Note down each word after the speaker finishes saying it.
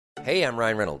Hey, I'm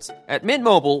Ryan Reynolds. At Mint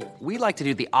Mobile, we like to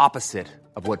do the opposite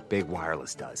of what Big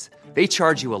Wireless does. They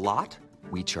charge you a lot,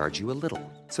 we charge you a little.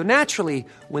 So naturally,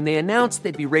 when they announced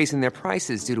they'd be raising their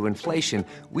prices due to inflation,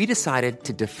 we decided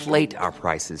to deflate our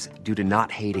prices due to not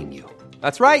hating you.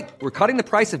 That's right. We're cutting the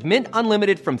price of Mint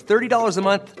Unlimited from $30 a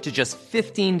month to just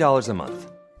 $15 a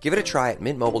month. Give it a try at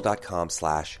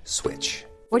mintmobile.com/switch.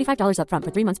 $45 up front for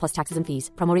 3 months plus taxes and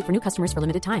fees. Promo rate for new customers for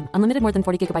limited time. Unlimited more than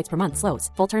 40 gigabytes per month. Slows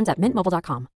full terms at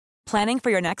mintmobile.com. Planning for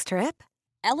your next trip?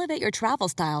 Elevate your travel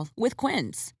style with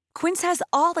Quince. Quince has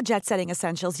all the jet-setting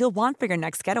essentials you'll want for your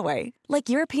next getaway, like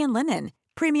European linen,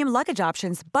 premium luggage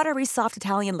options, buttery soft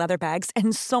Italian leather bags,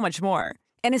 and so much more.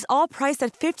 And is all priced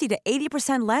at 50 to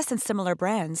 80% less than similar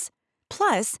brands.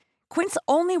 Plus, Quince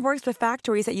only works with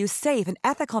factories that use safe and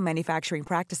ethical manufacturing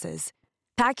practices.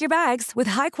 Pack your bags with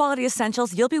high-quality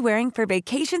essentials you'll be wearing for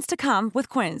vacations to come with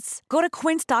Quince. Go to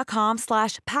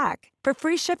quince.com/pack for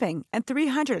free shipping and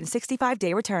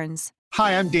 365-day returns.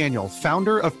 Hi, I'm Daniel,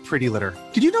 founder of Pretty Litter.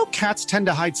 Did you know cats tend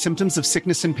to hide symptoms of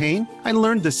sickness and pain? I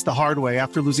learned this the hard way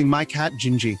after losing my cat,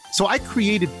 Gingy. So I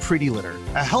created Pretty Litter,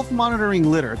 a health monitoring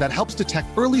litter that helps detect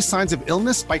early signs of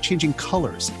illness by changing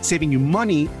colors, saving you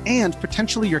money and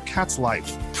potentially your cat's life.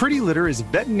 Pretty Litter is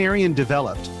veterinarian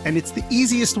developed, and it's the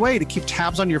easiest way to keep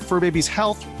tabs on your fur baby's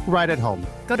health right at home.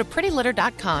 Go to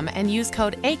prettylitter.com and use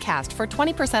code ACAST for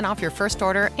 20% off your first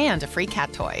order and a free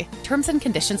cat toy. Terms and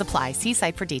conditions apply. See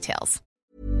site for details.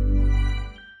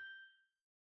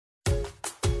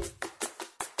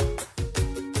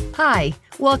 Hi,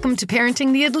 welcome to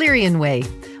Parenting the Adlerian Way.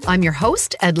 I'm your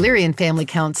host, Adlerian family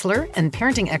counselor and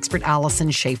parenting expert Allison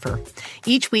Schaefer.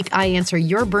 Each week, I answer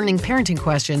your burning parenting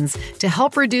questions to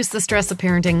help reduce the stress of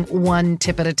parenting one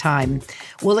tip at a time.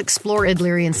 We'll explore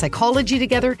Adlerian psychology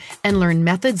together and learn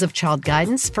methods of child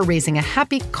guidance for raising a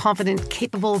happy, confident,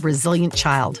 capable, resilient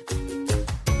child.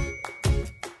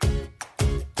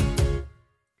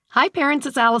 Hi, parents.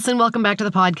 It's Allison. Welcome back to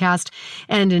the podcast.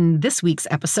 And in this week's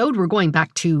episode, we're going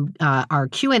back to our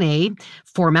Q&A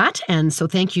format. And so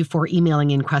thank you for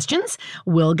emailing in questions.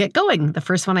 We'll get going. The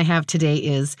first one I have today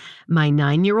is, my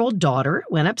 9-year-old daughter,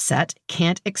 when upset,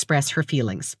 can't express her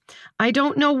feelings. I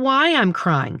don't know why I'm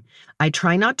crying. I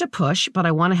try not to push, but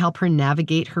I want to help her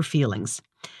navigate her feelings.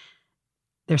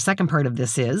 Their second part of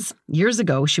this is, years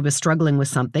ago, she was struggling with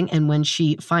something, and when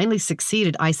she finally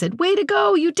succeeded, I said, "Way to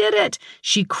go, you did it."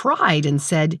 She cried and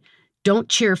said, "Don't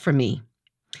cheer for me."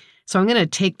 So I'm going to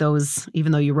take those,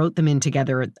 even though you wrote them in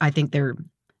together. I think they're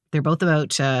both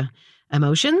about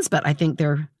emotions, but I think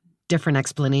they're different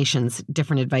explanations,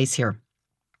 different advice here.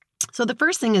 So the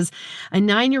first thing is, a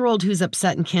 9-year-old who's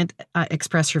upset and can't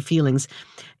express her feelings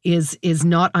is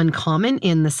not uncommon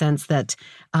in the sense that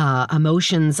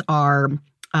emotions are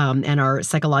and our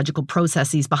psychological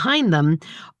processes behind them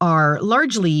are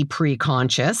largely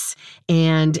pre-conscious,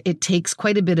 and it takes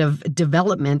quite a bit of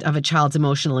development of a child's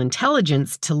emotional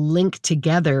intelligence to link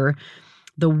together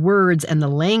the words and the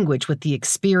language with the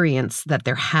experience that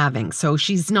they're having. So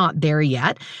she's not there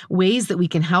yet. Ways that we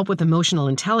can help with emotional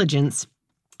intelligence,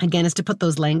 again, is to put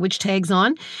those language tags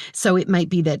on. So it might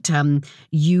be that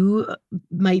you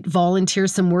might volunteer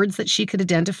some words that she could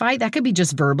identify. That could be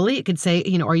just verbally. It could say,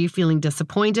 are you feeling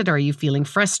disappointed? Are you feeling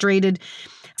frustrated?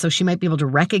 So she might be able to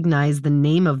recognize the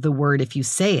name of the word if you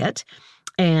say it.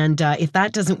 And if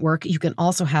that doesn't work, you can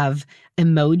also have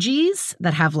emojis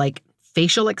that have like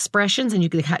facial expressions, and you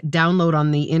could download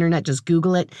on the internet, just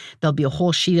Google it. There'll be a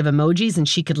whole sheet of emojis, and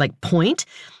she could like point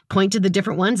to the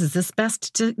different ones. Is this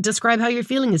best to describe how you're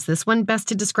feeling? Is this one best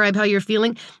to describe how you're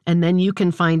feeling? And then you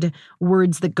can find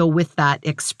words that go with that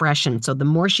expression. So the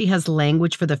more she has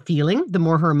language for the feeling, the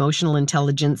more her emotional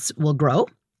intelligence will grow.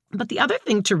 But the other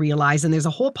thing to realize, and there's a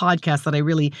whole podcast that I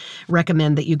really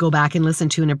recommend that you go back and listen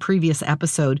to in a previous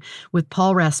episode with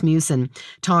Paul Rasmussen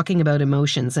talking about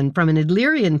emotions. And from an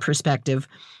Adlerian perspective,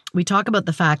 we talk about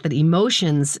the fact that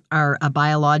emotions are a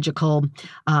biological,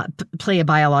 play a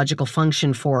biological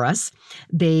function for us.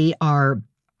 They are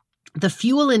the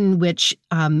fuel in which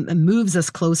moves us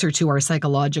closer to our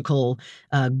psychological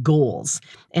goals.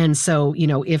 And so,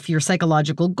 if your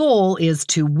psychological goal is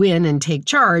to win and take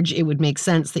charge, it would make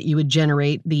sense that you would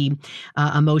generate the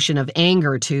emotion of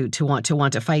anger to want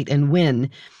to fight and win.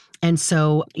 And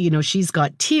so, she's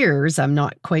got tears. I'm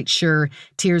not quite sure.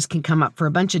 Tears can come up for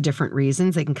a bunch of different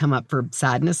reasons. They can come up for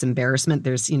sadness, embarrassment.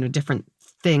 There's, different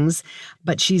things,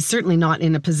 but she's certainly not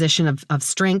in a position of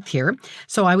strength here.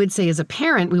 So I would say as a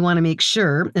parent, we want to make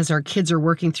sure as our kids are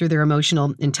working through their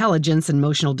emotional intelligence and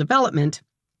emotional development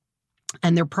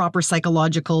and their proper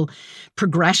psychological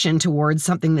progression towards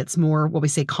something that's more, what we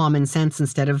say, common sense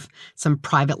instead of some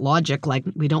private logic. Like,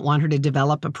 we don't want her to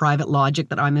develop a private logic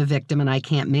that I'm a victim and I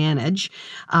can't manage.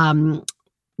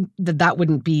 That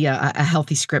wouldn't be a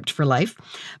healthy script for life.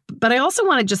 But I also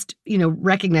want to just,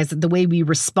 recognize that the way we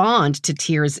respond to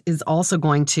tears is also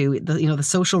going to, the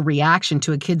social reaction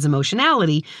to a kid's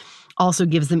emotionality also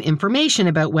gives them information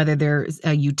about whether there's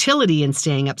a utility in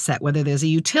staying upset, whether there's a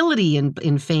utility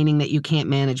in feigning that you can't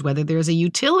manage, whether there's a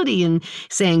utility in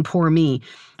saying, poor me.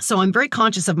 So I'm very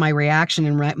conscious of my reaction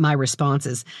and my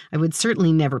responses. I would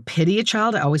certainly never pity a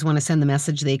child. I always want to send the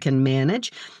message they can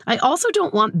manage. I also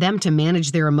don't want them to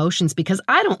manage their emotions because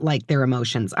I don't like their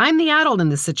emotions. I'm the adult in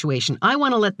this situation. I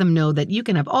want to let them know that you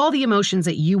can have all the emotions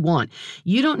that you want.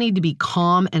 You don't need to be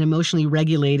calm and emotionally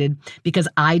regulated because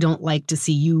I don't like to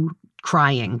see you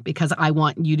crying, because I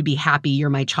want you to be happy.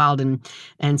 You're my child.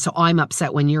 And so I'm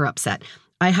upset when you're upset.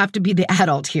 I have to be the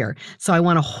adult here. So I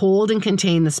want to hold and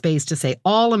contain the space to say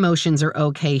all emotions are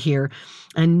okay here,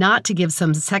 and not to give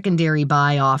some secondary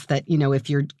buy off that, if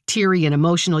you're teary and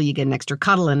emotional, you get an extra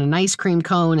cuddle and an ice cream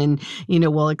cone, and,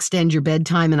 we'll extend your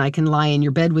bedtime and I can lie in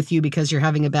your bed with you because you're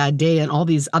having a bad day, and all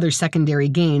these other secondary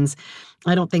gains.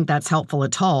 I don't think that's helpful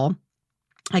at all.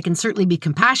 I can certainly be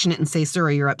compassionate and say,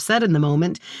 sorry, you're upset in the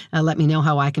moment. Let me know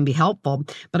how I can be helpful.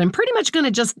 But I'm pretty much going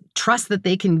to just trust that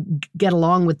they can get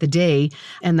along with the day.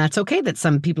 And that's okay that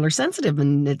some people are sensitive,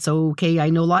 and it's okay. I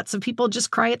know lots of people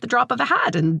just cry at the drop of a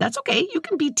hat, and that's okay. You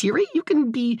can be teary. You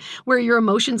can wear your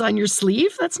emotions on your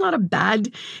sleeve. That's not a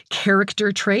bad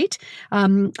character trait.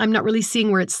 I'm not really seeing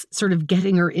where it's sort of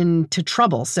getting her into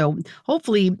trouble. So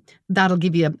hopefully that'll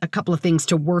give you a couple of things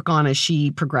to work on as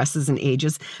she progresses and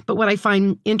ages. But what I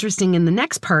find interesting in the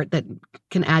next part that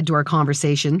can add to our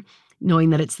conversation, knowing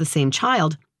that it's the same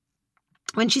child,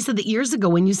 when she said that years ago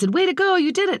when you said, way to go,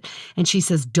 you did it. And she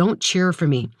says, don't cheer for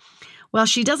me. Well,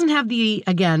 she doesn't have the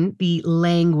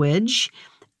language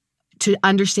to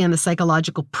understand the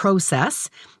psychological process,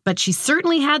 but she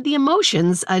certainly had the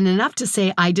emotions and enough to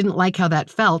say, I didn't like how that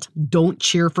felt. Don't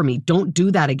cheer for me. Don't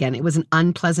do that again. It was an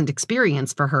unpleasant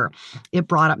experience for her. It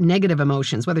brought up negative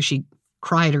emotions, whether she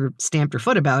cried or stamped her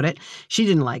foot about it. She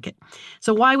didn't like it.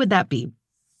 So why would that be?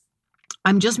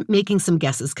 I'm just making some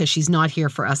guesses because she's not here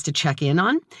for us to check in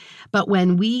on. But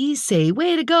when we say,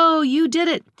 way to go, you did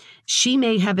it, she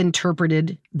may have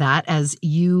interpreted that as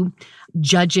you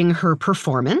judging her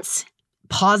performance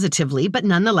positively, but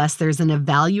nonetheless, there's an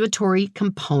evaluatory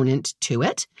component to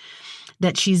it,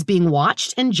 that she's being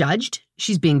watched and judged.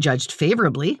 She's being judged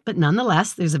favorably, but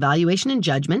nonetheless, there's evaluation and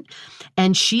judgment.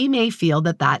 And she may feel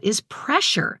that that is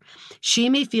pressure. She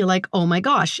may feel like, oh my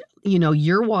gosh,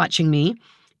 you're watching me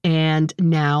and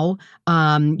now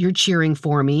you're cheering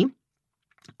for me.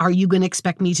 Are you going to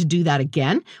expect me to do that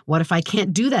again? What if I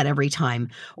can't do that every time?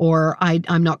 Or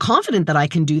I'm not confident that I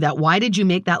can do that. Why did you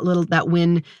make that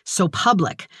win so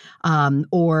public?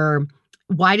 Or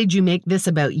why did you make this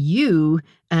about you?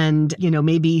 And,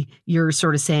 maybe you're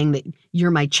sort of saying that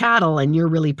you're my chattel and you're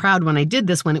really proud when I did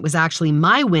this, when it was actually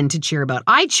my win to cheer about.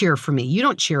 I cheer for me. You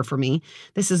don't cheer for me.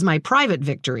 This is my private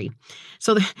victory.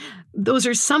 So those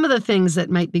are some of the things that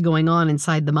might be going on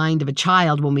inside the mind of a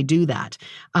child when we do that,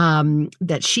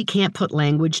 that she can't put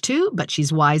language to, but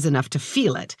she's wise enough to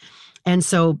feel it. And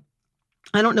so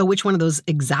I don't know which one of those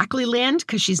exactly land,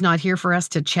 because she's not here for us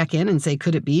to check in and say,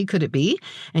 could it be,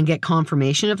 and get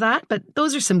confirmation of that. But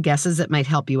those are some guesses that might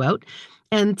help you out.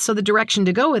 And so the direction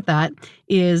to go with that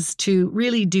is to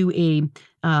really do a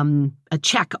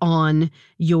check on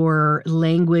your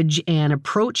language and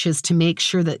approaches to make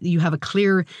sure that you have a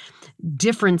clear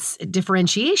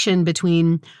differentiation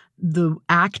between the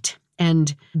act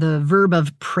and the verb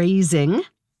of praising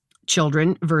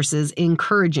children versus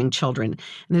encouraging children. And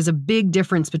there's a big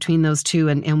difference between those two.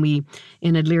 And we,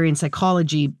 in Adlerian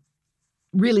psychology,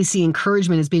 really see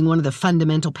encouragement as being one of the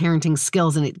fundamental parenting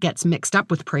skills, and it gets mixed up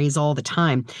with praise all the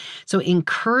time. So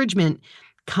encouragement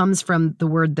comes from the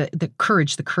word, the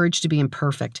courage to be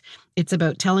imperfect. It's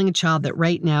about telling a child that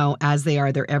right now, as they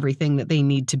are, they're everything that they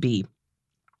need to be.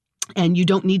 And you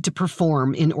don't need to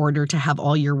perform in order to have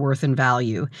all your worth and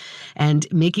value. And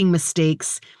making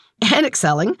mistakes and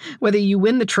excelling, whether you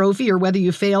win the trophy or whether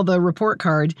you fail the report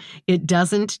card, it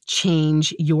doesn't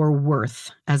change your worth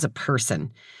as a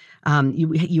person.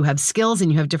 You have skills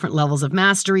and you have different levels of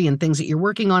mastery and things that you're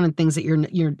working on and things that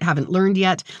you haven't learned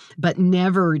yet, but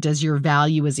never does your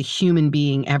value as a human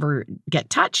being ever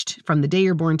get touched from the day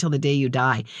you're born till the day you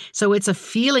die. So it's a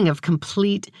feeling of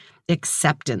complete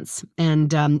acceptance.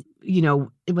 And,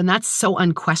 when that's so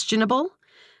unquestionable,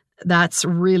 that's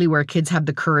really where kids have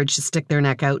the courage to stick their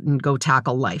neck out and go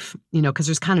tackle life, because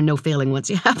there's kind of no failing once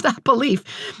you have that belief.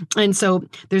 And so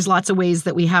there's lots of ways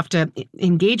that we have to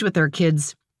engage with our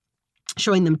kids,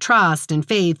 showing them trust and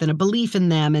faith and a belief in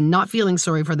them and not feeling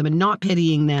sorry for them and not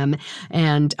pitying them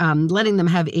and letting them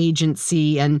have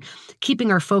agency and keeping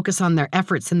our focus on their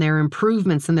efforts and their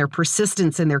improvements and their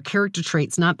persistence and their character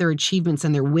traits, not their achievements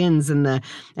and their wins and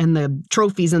the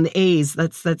trophies and the A's.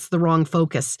 That's the wrong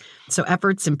focus. So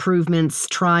efforts, improvements,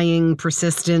 trying,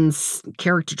 persistence,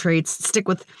 character traits, stick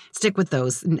with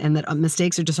those, and that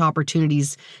mistakes are just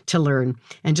opportunities to learn.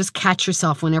 And just catch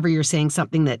yourself whenever you're saying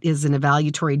something that is an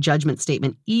evaluatory judgment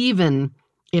statement, even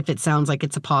if it sounds like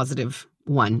it's a positive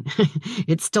one.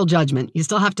 It's still judgment. You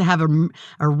still have to have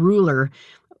a ruler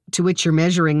to which you're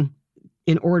measuring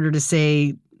in order to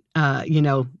say,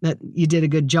 that you did a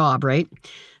good job, right?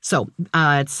 So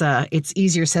it's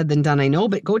easier said than done, I know,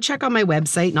 but go check on my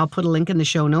website and I'll put a link in the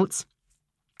show notes.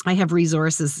 I have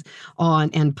resources on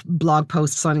and blog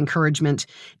posts on encouragement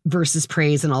versus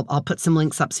praise, and I'll put some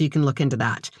links up so you can look into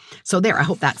that. So there, I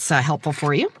hope that's helpful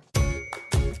for you.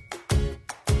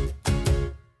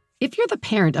 If you're the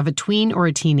parent of a tween or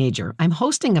a teenager, I'm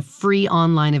hosting a free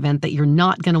online event that you're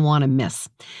not going to want to miss.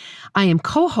 I am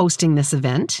co-hosting this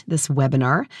event, this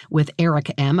webinar, with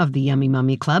Erica M. of the Yummy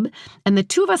Mummy Club, and the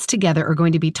two of us together are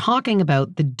going to be talking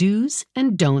about the do's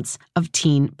and don'ts of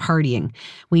teen partying.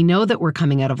 We know that we're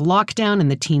coming out of lockdown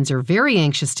and the teens are very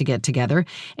anxious to get together,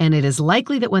 and it is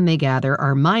likely that when they gather,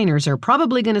 our minors are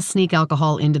probably going to sneak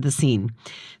alcohol into the scene.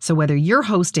 So whether you're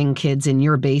hosting kids in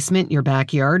your basement, your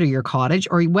backyard, or your cottage,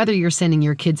 or whether you're sending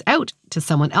your kids out to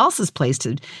someone else's place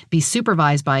to be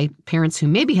supervised by parents who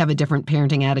maybe have a different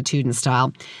parenting attitude and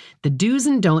style, the do's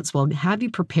and don'ts will have you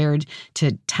prepared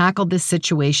to tackle this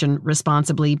situation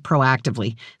responsibly,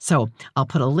 proactively. So I'll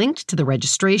put a link to the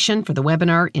registration for the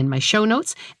webinar in my show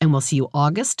notes, and we'll see you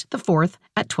August the 4th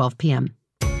at 12 p.m.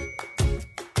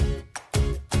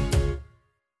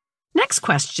 Next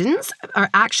questions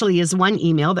is one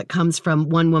email that comes from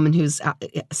one woman who's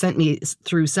sent me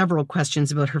through several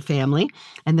questions about her family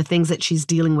and the things that she's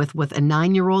dealing with a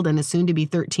 9-year-old and a soon-to-be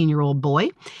 13-year-old boy.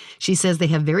 She says they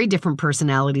have very different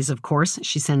personalities, of course.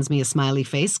 She sends me a smiley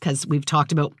face because we've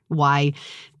talked about why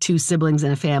two siblings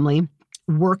in a family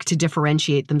work to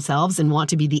differentiate themselves and want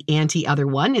to be the anti-other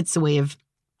one. It's a way of,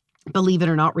 believe it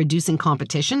or not, reducing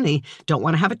competition. They don't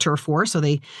want to have a turf war, so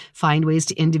they find ways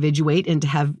to individuate and to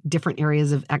have different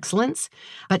areas of excellence.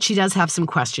 But she does have some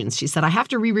questions. She said, I have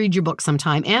to reread your book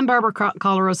sometime, and Barbara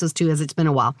Colaroso's too, as it's been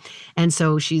a while. And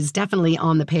so she's definitely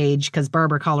on the page because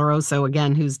Barbara Colaroso,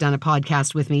 again, who's done a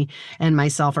podcast with me and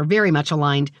myself, are very much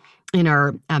aligned in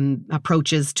our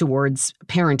approaches towards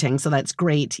parenting. So that's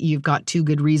great. You've got two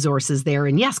good resources there.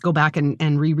 And yes, go back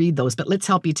and reread those. But let's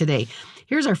help you today.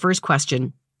 Here's our first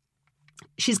question.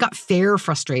 She's got fair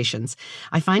frustrations.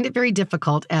 I find it very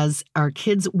difficult as our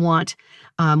kids want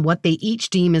what they each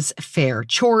deem as fair,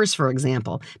 chores, for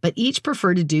example, but each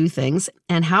prefer to do things.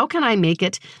 And how can I make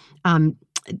it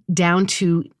down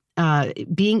to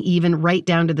being even right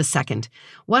down to the second?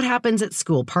 What happens at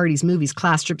school, parties, movies,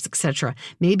 class trips, etc.?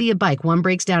 Maybe a bike, one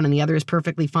breaks down and the other is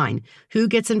perfectly fine. Who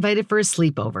gets invited for a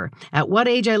sleepover? At what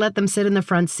age I let them sit in the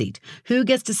front seat? Who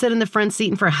gets to sit in the front seat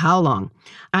and for how long?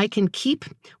 I can keep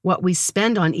what we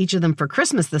spend on each of them for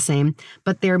Christmas the same,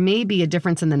 but there may be a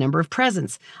difference in the number of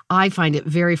presents. I find it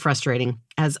very frustrating,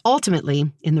 as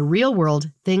ultimately, in the real world,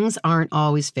 things aren't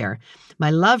always fair. My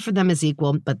love for them is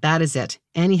equal, but that is it.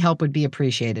 Any help would be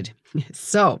appreciated.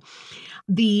 So,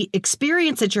 the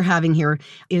experience that you're having here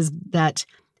is that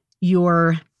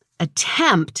your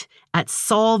attempt at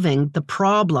solving the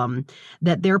problem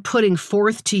that they're putting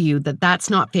forth to you, that's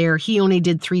not fair. He only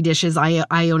did 3 dishes. I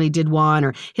only did 1,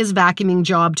 or his vacuuming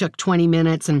job took 20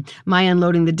 minutes and my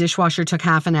unloading the dishwasher took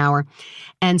half an hour.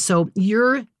 And so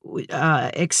your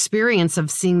experience of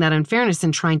seeing that unfairness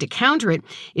and trying to counter it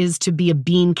is to be a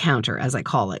bean counter, as I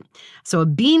call it. So a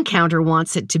bean counter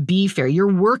wants it to be fair.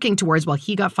 You're working towards, well,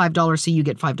 he got $5, so you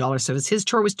get $5. So his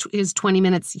chore was his 20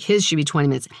 minutes, his should be 20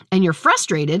 minutes. And you're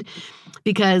frustrated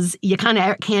because you kind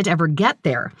of can't ever get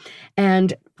there.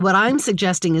 And what I'm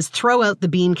suggesting is throw out the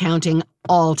bean counting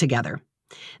altogether.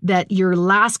 That your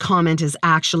last comment is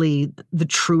actually the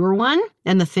truer one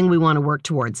and the thing we want to work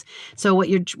towards. So what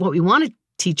we want to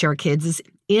teach our kids is,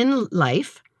 in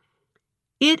life,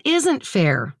 it isn't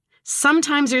fair.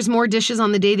 Sometimes there's more dishes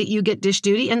on the day that you get dish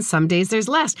duty, and some days there's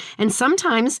less. And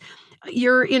sometimes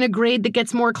you're in a grade that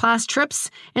gets more class trips,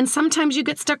 and sometimes you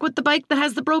get stuck with the bike that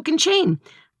has the broken chain.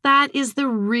 That is the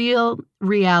real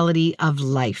reality of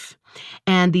life.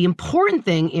 And the important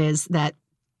thing is that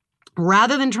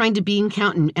rather than trying to bean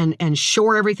count and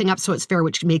shore everything up so it's fair,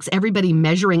 which makes everybody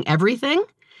measuring everything,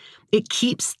 it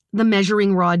keeps the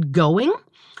measuring rod going.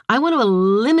 I want to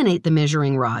eliminate the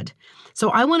measuring rod. So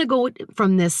I want to go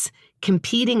from this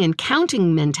competing and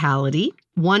counting mentality,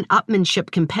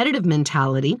 one-upmanship competitive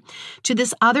mentality, to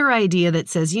this other idea that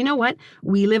says, you know what,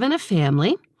 we live in a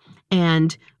family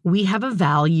and we have a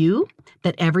value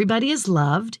that everybody is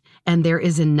loved and there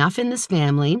is enough in this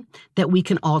family that we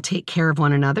can all take care of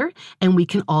one another and we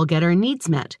can all get our needs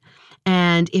met.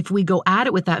 And if we go at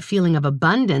it with that feeling of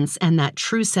abundance and that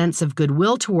true sense of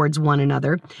goodwill towards one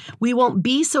another, we won't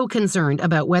be so concerned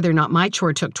about whether or not my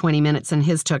chore took 20 minutes and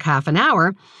his took half an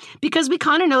hour, because we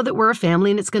kind of know that we're a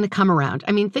family and it's going to come around.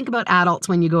 I mean, think about adults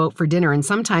when you go out for dinner, and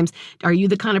sometimes are you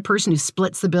the kind of person who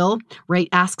splits the bill, right?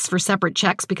 Asks for separate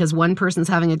checks because one person's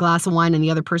having a glass of wine and the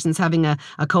other person's having a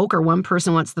Coke, or one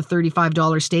person wants the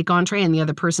 $35 steak entree and the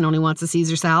other person only wants a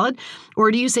Caesar salad? Or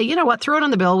do you say, you know what, throw it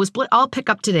on the bill, I'll pick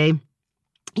up today.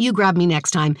 You grab me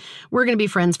next time. We're going to be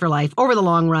friends for life. Over the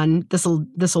long run,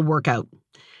 this'll work out.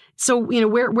 So, you know,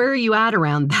 where are you at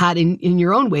around that in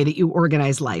your own way that you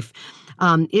organize life?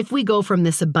 If we go from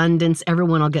this abundance,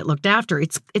 everyone will get looked after,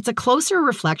 it's a closer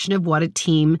reflection of what a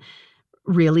team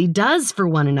really does for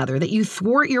one another, that you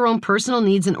thwart your own personal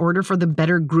needs in order for the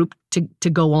better group to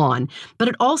go on. But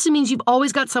it also means you've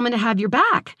always got someone to have your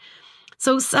back.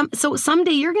 So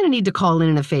someday you're going to need to call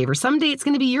in a favor. Someday it's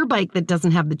going to be your bike that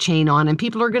doesn't have the chain on, and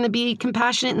people are going to be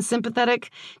compassionate and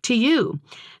sympathetic to you.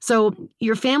 So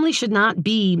your family should not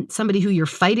be somebody who you're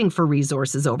fighting for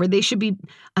resources over. They should be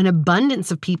an abundance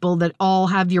of people that all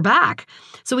have your back.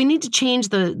 So we need to change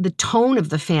the tone of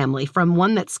the family from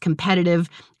one that's competitive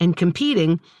and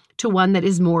competing to one that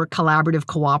is more collaborative,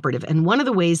 cooperative. And one of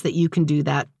the ways that you can do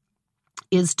that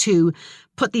is to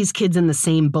put these kids in the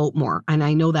same boat more. And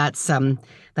I know that's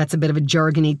a bit of a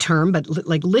jargony term, but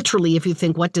like literally, if you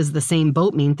think, what does the same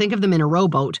boat mean? Think of them in a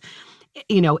rowboat.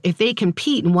 You know, if they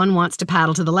compete and one wants to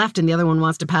paddle to the left and the other one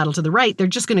wants to paddle to the right, they're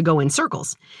just going to go in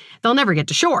circles. They'll never get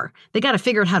to shore. They got to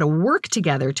figure out how to work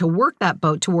together to work that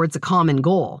boat towards a common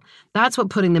goal. That's what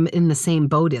putting them in the same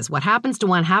boat is. What happens to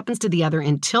one happens to the other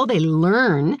until they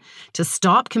learn to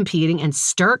stop competing and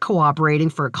start cooperating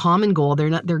for a common goal. They're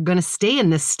going to stay in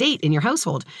this state in your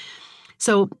household.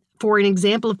 So for an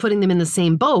example of putting them in the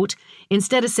same boat,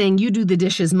 instead of saying you do the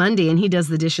dishes Monday and he does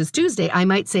the dishes Tuesday, I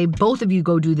might say both of you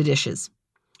go do the dishes.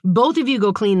 Both of you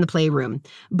go clean the playroom.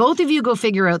 Both of you go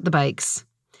figure out the bikes.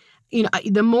 You know,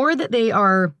 the more that they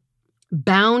are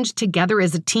bound together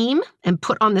as a team and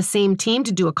put on the same team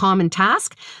to do a common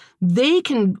task, they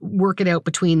can work it out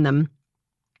between them,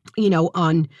 you know,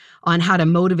 on how to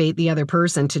motivate the other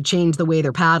person to change the way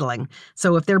they're paddling.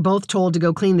 So if they're both told to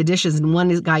go clean the dishes and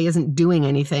one guy isn't doing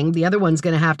anything, the other one's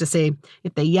going to have to say,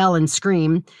 if they yell and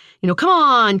scream, you know, come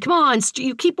on,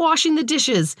 you keep washing the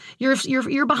dishes.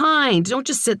 You're behind. Don't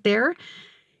just sit there.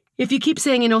 If you keep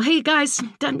saying, you know, hey guys,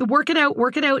 work it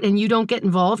out, and you don't get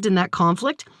involved in that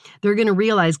conflict, they're going to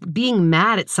realize being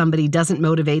mad at somebody doesn't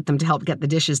motivate them to help get the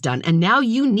dishes done. And now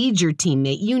you need your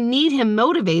teammate. You need him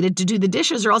motivated to do the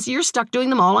dishes, or else you're stuck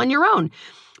doing them all on your own.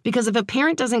 Because if a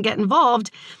parent doesn't get involved,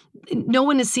 no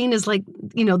one is seen as like,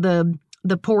 you know,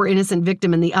 the poor innocent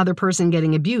victim and the other person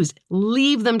getting abused.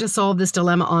 Leave them to solve this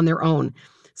dilemma on their own.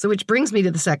 So which brings me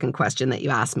to the second question that you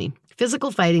asked me.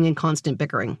 Physical fighting and constant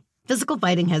bickering. Physical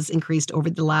fighting has increased over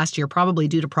the last year, probably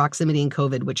due to proximity and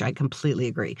COVID, which I completely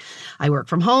agree. I work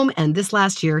from home, and this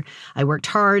last year, I worked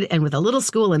hard, and with a little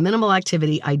school and minimal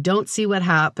activity, I don't see what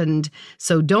happened,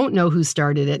 so don't know who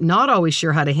started it. Not always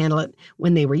sure how to handle it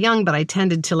when they were young, but I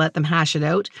tended to let them hash it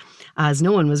out, as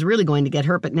no one was really going to get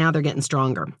hurt, but now they're getting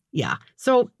stronger. Yeah.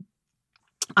 So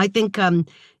I think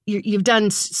you've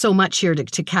done so much here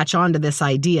to catch on to this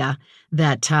idea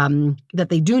that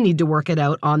they do need to work it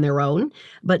out on their own.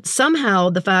 But somehow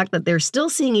the fact that they're still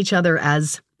seeing each other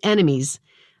as enemies,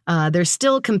 they're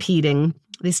still competing,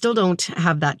 they still don't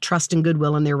have that trust and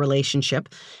goodwill in their relationship.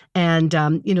 And,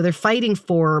 you know, they're fighting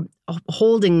for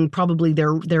holding probably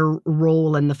their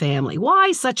role in the family.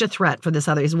 Why such a threat for this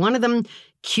other? Is one of them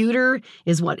cuter?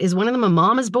 Is one of them a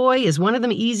mama's boy? Is one of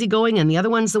them easygoing and the other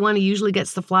one's the one who usually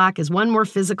gets the flack? Is one more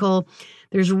physical?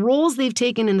 There's roles they've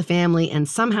taken in the family, and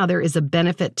somehow there is a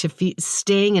benefit to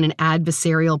staying in an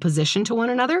adversarial position to one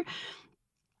another.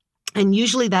 And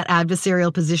usually that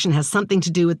adversarial position has something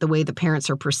to do with the way the parents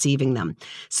are perceiving them.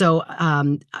 So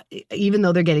even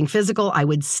though they're getting physical, I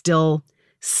would still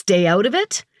stay out of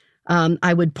it.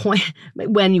 I would point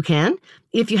when you can.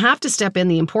 If you have to step in,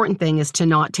 the important thing is to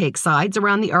not take sides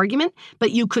around the argument,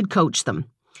 but you could coach them.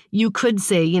 you could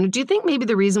say, do you think maybe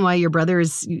the reason why your brother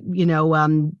is,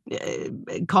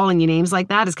 calling you names like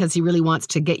that is because he really wants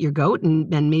to get your goat,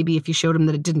 and maybe if you showed him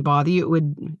that it didn't bother you, it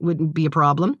wouldn't be a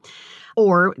problem.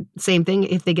 Or same thing,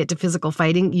 if they get to physical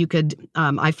fighting, you could,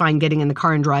 I find getting in the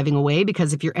car and driving away,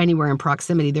 because if you're anywhere in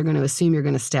proximity, they're going to assume you're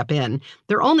going to step in.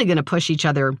 They're only going to push each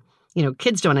other.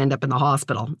 Kids don't end up in the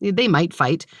hospital. They might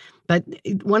fight, but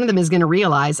one of them is going to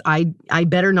realize I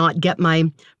better not get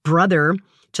my brother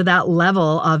to that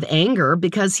level of anger,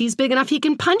 because he's big enough, he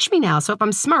can punch me now. So if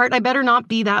I'm smart, I better not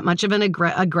be that much of an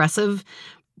aggressive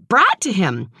brat to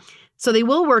him. So they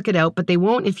will work it out, but they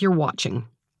won't if you're watching.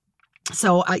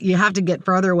 So you have to get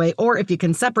farther away, or if you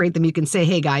can separate them, you can say,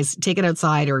 hey guys, take it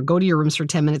outside, or go to your rooms for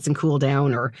 10 minutes and cool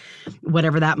down, or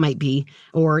whatever that might be.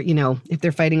 Or, if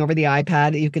they're fighting over the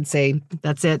iPad, you could say,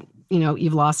 that's it.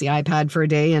 You've lost the iPad for a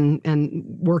day, and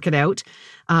work it out.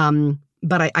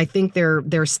 But I think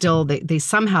they're still, they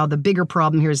somehow, the bigger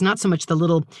problem here is not so much the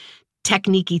little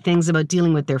technique-y things about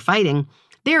dealing with their fighting.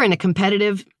 They're in a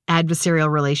competitive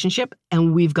adversarial relationship,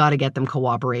 and we've got to get them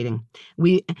cooperating.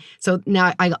 So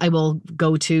now I will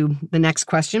go to the next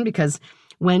question, because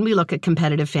when we look at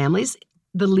competitive families,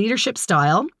 the leadership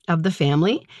style of the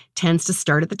family tends to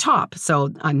start at the top. So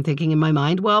I'm thinking in my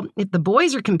mind, well, if the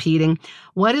boys are competing,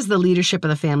 what is the leadership of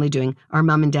the family doing? Are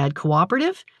mom and dad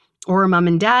cooperative? Or are mom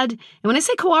and dad, and when I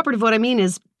say cooperative, what I mean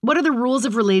is, what are the rules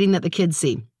of relating that the kids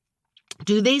see?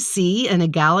 Do they see an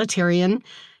egalitarian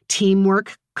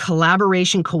teamwork,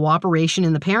 collaboration, cooperation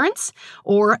in the parents,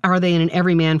 or are they in an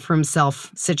every man for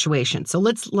himself situation? So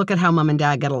let's look at how mom and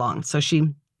dad get along. So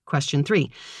question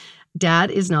 3, dad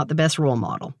is not the best role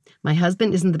model. My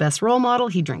husband isn't the best role model.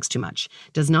 He drinks too much,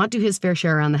 does not do his fair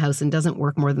share around the house, and doesn't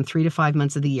work more than 3 to 5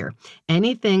 months of the year.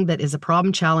 Anything that is a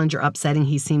problem, challenge, or upsetting,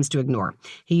 he seems to ignore.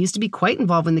 He used to be quite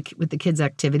involved with the kids'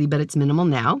 activity, but it's minimal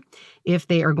now. If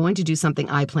they are going to do something,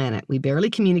 I plan it. We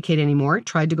barely communicate anymore.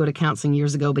 Tried to go to counseling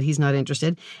years ago, but he's not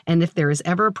interested. And if there is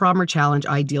ever a problem or challenge,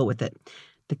 I deal with it.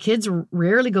 The kids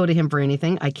rarely go to him for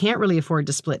anything. I can't really afford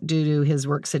to split due to his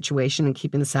work situation and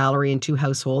keeping the salary in 2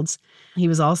 households. He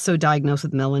was also diagnosed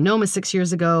with melanoma 6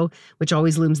 years ago, which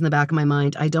always looms in the back of my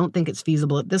mind. I don't think it's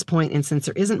feasible at this point, and since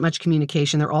there isn't much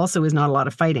communication, there also is not a lot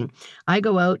of fighting. I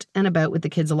go out and about with the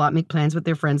kids a lot, make plans with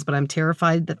their friends, but I'm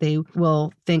terrified that they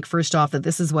will think, first off, that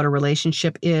this is what a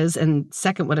relationship is, and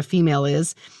second, what a female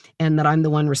is, and that I'm the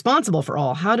one responsible for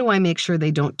all. How do I make sure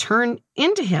they don't turn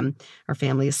into him? Our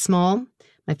family is small.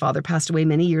 My father passed away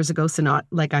many years ago, so not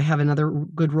like I have another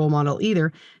good role model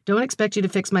either. Don't expect you to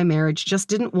fix my marriage. Just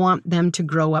didn't want them to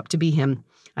grow up to be him.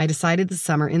 I decided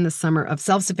in the summer of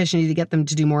self-sufficiency to get them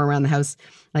to do more around the house,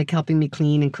 like helping me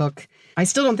clean and cook. I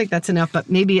still don't think that's enough, but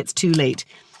maybe it's too late.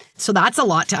 So that's a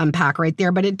lot to unpack right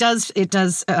there, but it does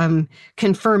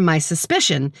confirm my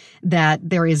suspicion that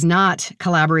there is not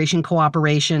collaboration,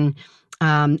 cooperation,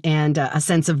 and a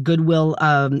sense of goodwill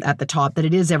at the top, that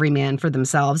it is every man for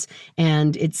themselves.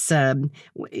 And it's,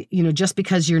 just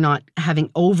because you're not having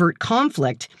overt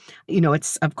conflict,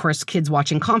 it's, of course, kids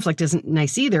watching conflict isn't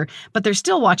nice either, but they're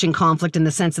still watching conflict in the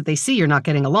sense that they see you're not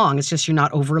getting along. It's just you're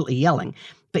not overtly yelling,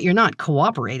 but you're not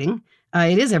cooperating.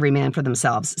 It is every man for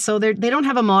themselves. So they don't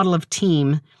have a model of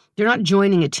team. They're not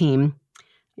joining a team.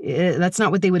 That's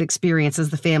not what they would experience as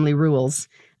the family rules.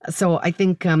 So I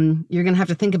think you're going to have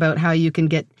to think about how you can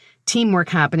get teamwork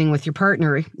happening with your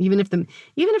partner, even if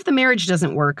the marriage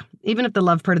doesn't work, even if the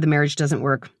love part of the marriage doesn't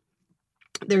work.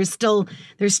 There's still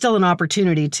an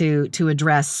opportunity to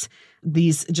address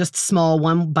these just small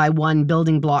one by one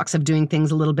building blocks of doing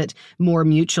things a little bit more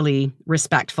mutually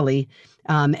respectfully.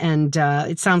 And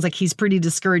it sounds like he's pretty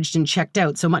discouraged and checked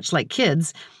out. So much like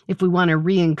kids, if we want to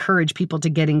re-encourage people to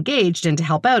get engaged and to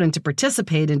help out and to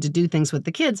participate and to do things with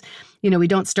the kids, we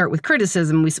don't start with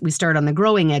criticism. We start on the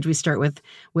growing edge. We start with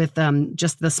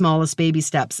just the smallest baby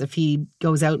steps. If he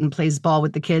goes out and plays ball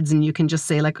with the kids, and you can just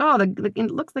say like, oh,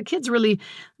 look, the kids really,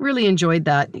 really enjoyed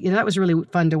that. That was really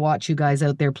fun to watch you guys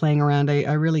out there playing around.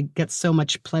 I really get so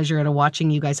much pleasure out of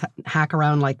watching you guys hack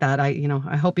around like that.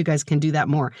 I hope you guys can do that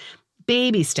more.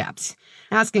 Baby steps,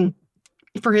 asking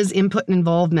for his input and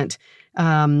involvement.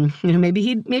 Maybe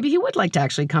he would like to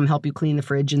actually come help you clean the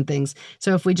fridge and things.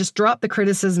 So if we just drop the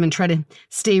criticism and try to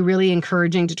stay really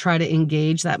encouraging, to try to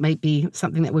engage, that might be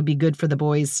something that would be good for the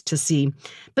boys to see.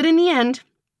 But in the end,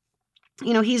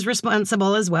 he's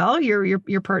responsible as well.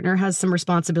 Your partner has some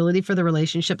responsibility for the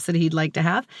relationships that he'd like to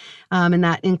have, and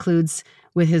that includes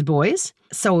with his boys.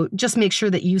 So just make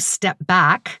sure that you step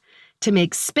back to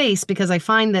make space, because I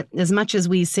find that as much as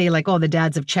we say like, oh, the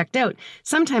dads have checked out,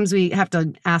 sometimes we have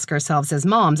to ask ourselves as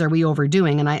moms, are we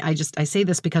overdoing? And I say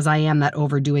this because I am that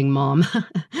overdoing mom.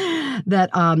 that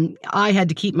I had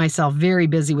to keep myself very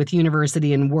busy with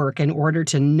university and work in order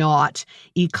to not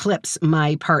eclipse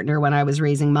my partner when I was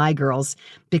raising my girls,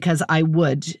 because I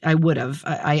would have.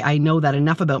 I know that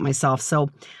enough about myself. So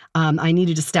I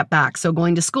needed to step back. So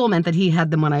going to school meant that he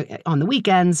had them on the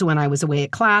weekends when I was away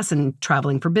at class and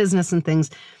traveling for business and things.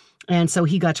 And so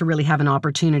he got to really have an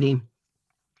opportunity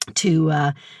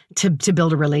to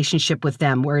build a relationship with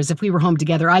them. Whereas if we were home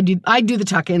together, I'd do the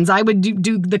tuck-ins, I would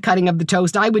do the cutting of the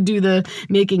toast, I would do the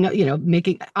making,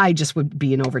 I just would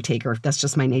be an overtaker. That's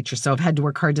just my nature. So I've had to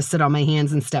work hard to sit on my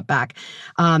hands and step back.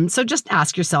 So just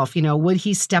ask yourself, would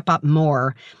he step up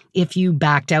more if you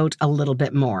backed out a little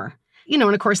bit more? And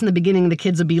of course, in the beginning, the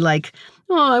kids would be like,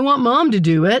 oh, I want mom to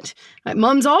do it.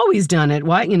 Mom's always done it.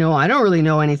 Why? I don't really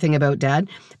know anything about dad.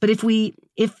 But if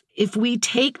we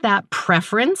take that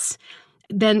preference,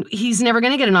 then he's never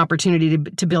going to get an opportunity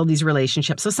to build these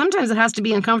relationships. So sometimes it has to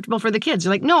be uncomfortable for the kids.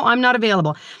 You're like, no, I'm not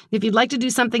available. If you'd like to do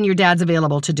something, your dad's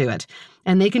available to do it.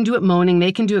 And they can do it moaning,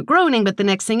 they can do it groaning, but the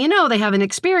next thing you know, they have an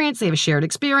experience, they have a shared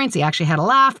experience, they actually had a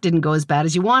laugh, didn't go as bad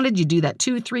as you wanted. You do that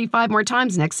 2, 3, 5 more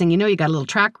times. Next thing you know, you got a little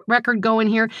track record going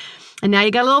here, and now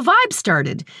you got a little vibe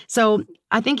started. So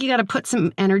I think you got to put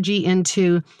some energy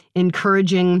into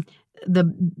encouraging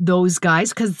those guys,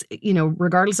 because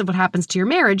regardless of what happens to your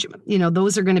marriage,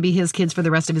 those are going to be his kids for the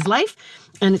rest of his life,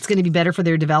 and it's going to be better for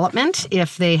their development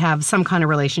if they have some kind of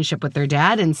relationship with their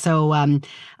dad. And so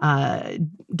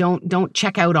don't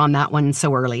check out on that one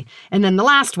so early. And then the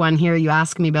last one here you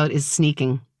ask me about is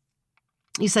sneaking.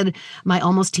 You said, my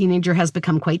almost teenager has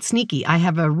become quite sneaky. I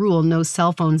have a rule, no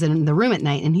cell phones in the room at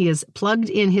night, and he has plugged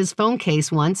in his phone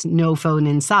case once, no phone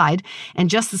inside. And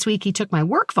just this week, he took my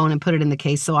work phone and put it in the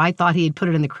case, so I thought he had put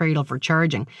it in the cradle for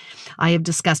charging. I have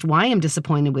discussed why I'm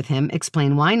disappointed with him,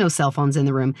 explain why no cell phones in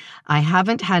the room. I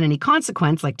haven't had any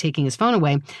consequence, like taking his phone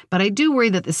away, but I do worry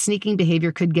that the sneaking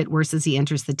behavior could get worse as he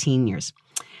enters the teen years.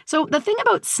 So the thing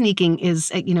about sneaking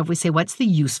is, if we say, what's the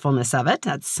usefulness of it?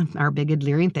 That's our big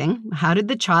Adlerian thing. How did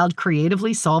the child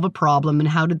creatively solve a problem, and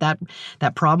how did that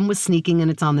problem was sneaking,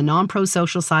 and it's on the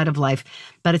non-pro-social side of life.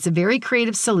 But it's a very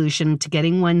creative solution to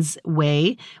getting one's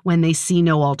way when they see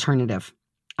no alternative.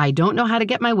 I don't know how to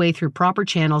get my way through proper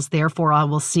channels, therefore I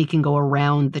will sneak and go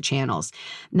around the channels.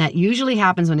 And that usually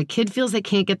happens when a kid feels they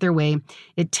can't get their way.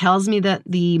 It tells me that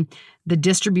the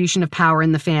distribution of power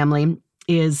in the family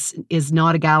is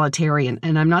not egalitarian.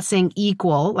 And I'm not saying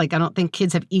equal, like I don't think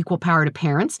kids have equal power to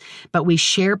parents, but we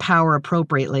share power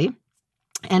appropriately.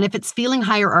 And if it's feeling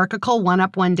hierarchical, one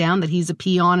up, one down, that he's a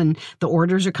peon and the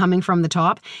orders are coming from the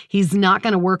top, he's not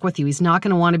going to work with you. He's not going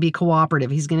to want to be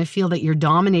cooperative. He's going to feel that you're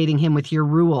dominating him with your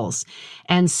rules.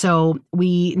 And so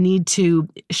we need to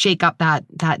shake up that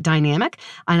dynamic.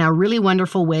 And a really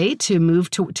wonderful way to move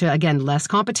to again, less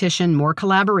competition, more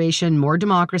collaboration, more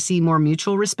democracy, more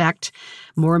mutual respect,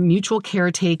 more mutual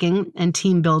caretaking and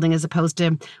team building, as opposed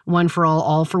to one for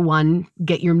all for one,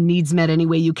 get your needs met any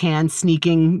way you can,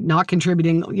 sneaking, not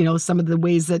contributing, some of the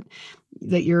ways that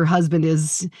your husband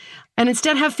is. And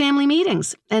instead have family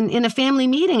meetings. And in a family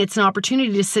meeting, it's an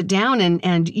opportunity to sit down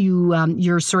and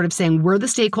you're sort of saying, we're the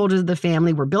stakeholders of the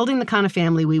family. We're building the kind of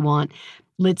family we want.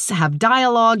 Let's have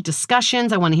dialogue,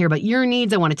 discussions. I want to hear about your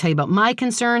needs. I want to tell you about my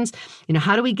concerns.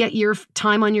 How do we get your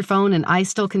time on your phone and I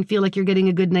still can feel like you're getting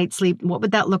a good night's sleep? What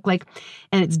would that look like?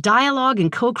 And it's dialogue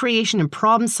and co-creation and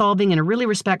problem solving in a really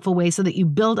respectful way so that you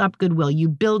build up goodwill, you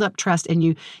build up trust, and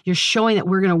you're showing that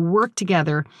we're going to work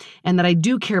together and that I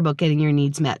do care about getting your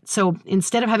needs met. So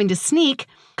instead of having to sneak,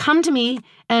 come to me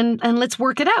and let's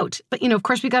work it out. But, of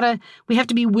course, we have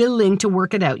to be willing to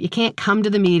work it out. You can't come to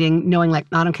the meeting knowing like,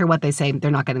 I don't care what they say,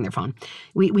 they're not getting their phone.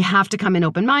 We have to come in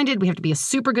open-minded. We have to be a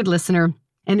super good listener.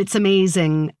 And it's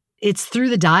amazing. It's through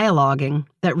the dialoguing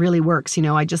that really works.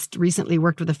 I just recently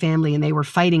worked with a family and they were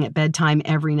fighting at bedtime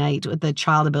every night with a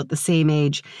child about the same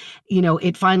age.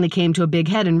 It finally came to a big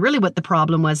head. And really what the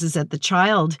problem was is that the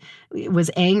child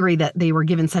was angry that they were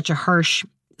given such a harsh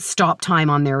stop time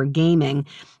on their gaming.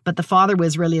 But the father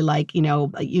was really like,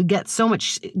 you get so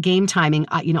much game timing.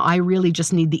 I really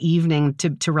just need the evening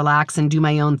to relax and do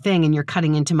my own thing. And you're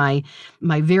cutting into my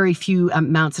very few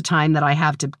amounts of time that I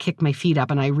have to kick my feet up.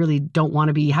 And I really don't want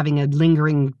to be having a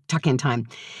lingering tuck-in time.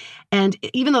 And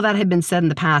even though that had been said in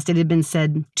the past, it had been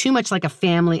said too much like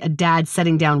a dad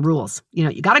setting down rules.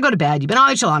 You got to go to bed. You've been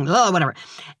out too long, whatever.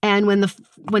 And when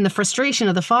the frustration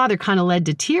of the father kind of led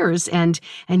to tears and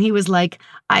he was like,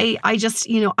 I just,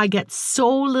 I get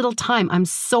so little time. I'm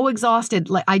so exhausted.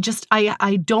 Like, I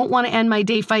don't want to end my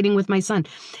day fighting with my son.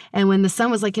 And when the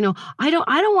son was like, I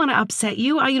don't want to upset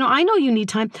you. I know you need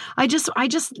time. I just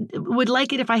would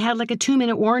like it if I had like a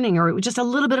 2-minute warning or just a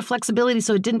little bit of flexibility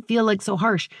so it didn't feel like so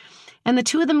harsh. And the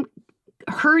two of them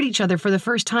heard each other for the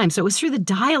first time. So it was through the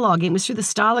dialogue, it was through the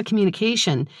style of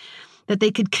communication that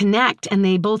they could connect, and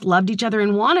they both loved each other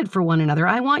and wanted for one another.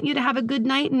 I want you to have a good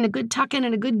night and a good tuck-in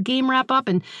and a good game wrap-up,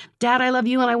 and Dad, I love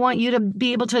you, and I want you to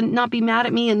be able to not be mad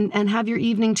at me and have your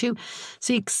evening too.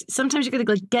 So sometimes you got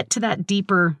to get to that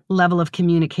deeper level of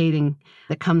communicating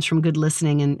that comes from good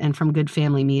listening and from good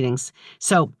family meetings.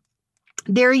 So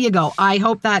there you go. I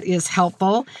hope that is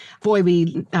helpful. Boy,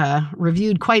 we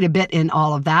reviewed quite a bit in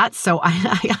all of that. So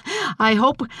I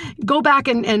hope go back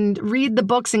and read the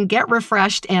books and get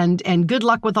refreshed, and good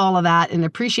luck with all of that, and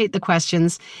appreciate the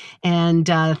questions. And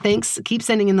thanks. Keep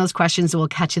sending in those questions, and we'll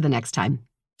catch you the next time.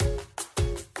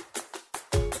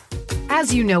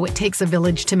 As you know, it takes a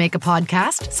village to make a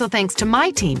podcast, so thanks to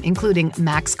my team, including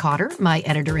Max Cotter, my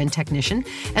editor and technician,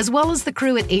 as well as the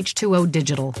crew at H2O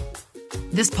Digital.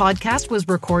 This podcast was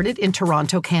recorded in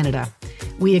Toronto, Canada.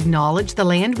 We acknowledge the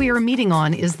land we are meeting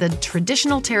on is the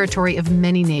traditional territory of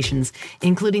many nations,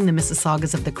 including the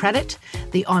Mississaugas of the Credit,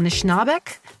 the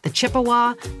Anishinaabeg, the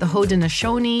Chippewa, the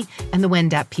Haudenosaunee, and the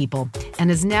Wendat people,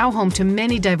 and is now home to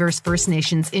many diverse First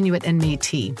Nations, Inuit, and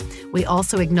Métis. We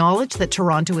also acknowledge that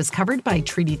Toronto is covered by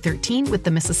Treaty 13 with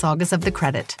the Mississaugas of the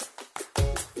Credit.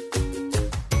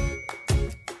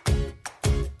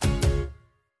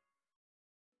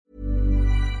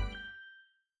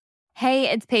 Hey,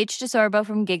 it's Paige DeSorbo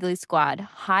from Giggly Squad.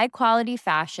 High quality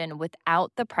fashion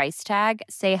without the price tag.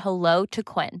 Say hello to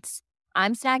Quince.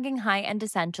 I'm snagging high-end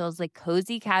essentials like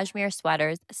cozy cashmere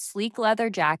sweaters, sleek leather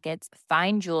jackets,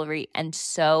 fine jewelry, and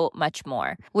so much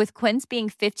more. With Quince being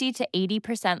 50 to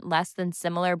 80% less than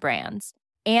similar brands.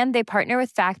 And they partner with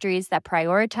factories that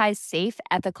prioritize safe,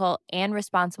 ethical, and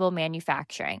responsible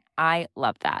manufacturing. I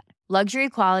love that. Luxury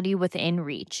quality within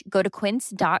reach. Go to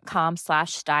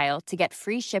quince.com/style to get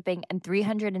free shipping and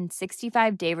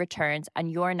 365-day returns on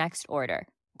your next order.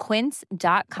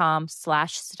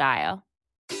 Quince.com/style.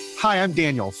 Hi, I'm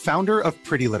Daniel, founder of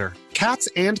Pretty Litter. Cats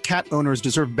and cat owners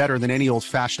deserve better than any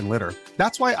old-fashioned litter.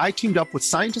 That's why I teamed up with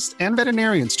scientists and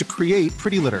veterinarians to create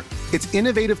Pretty Litter. Its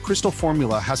innovative crystal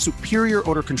formula has superior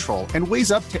odor control and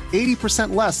weighs up to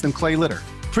 80% less than clay litter.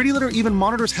 Pretty Litter even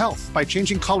monitors health by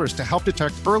changing colors to help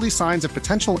detect early signs of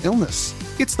potential illness.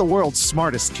 It's the world's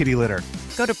smartest kitty litter.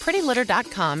 Go to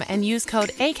prettylitter.com and use code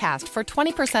ACAST for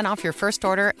 20% off your first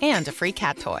order and a free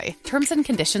cat toy. Terms and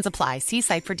conditions apply. See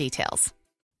site for details.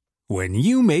 When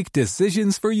you make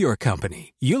decisions for your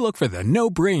company, you look for the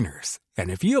no-brainers. And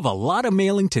if you have a lot of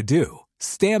mailing to do,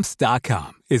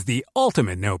 Stamps.com is the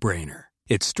ultimate no-brainer.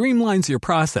 It streamlines your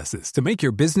processes to make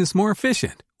your business more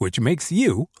efficient, which makes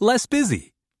you less busy.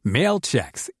 Mail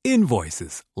checks,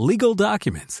 invoices, legal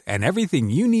documents, and everything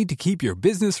you need to keep your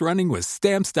business running with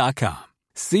Stamps.com.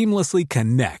 Seamlessly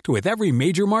connect with every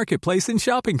major marketplace and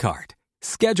shopping cart.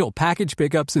 Schedule package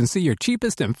pickups and see your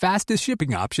cheapest and fastest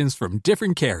shipping options from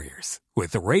different carriers,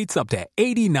 with rates up to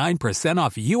 89%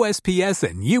 off USPS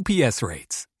and UPS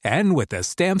rates. And with the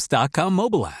Stamps.com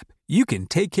mobile app, you can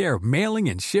take care of mailing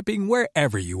and shipping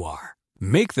wherever you are.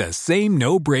 Make the same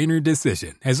no-brainer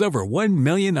decision as over 1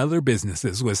 million other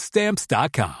businesses with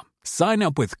Stamps.com. Sign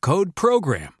up with code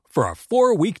PROGRAM for a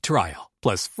 4-week trial,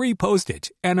 plus free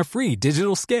postage and a free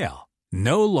digital scale.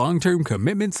 No long-term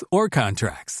commitments or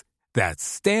contracts. That's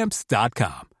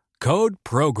Stamps.com. Code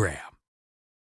PROGRAM.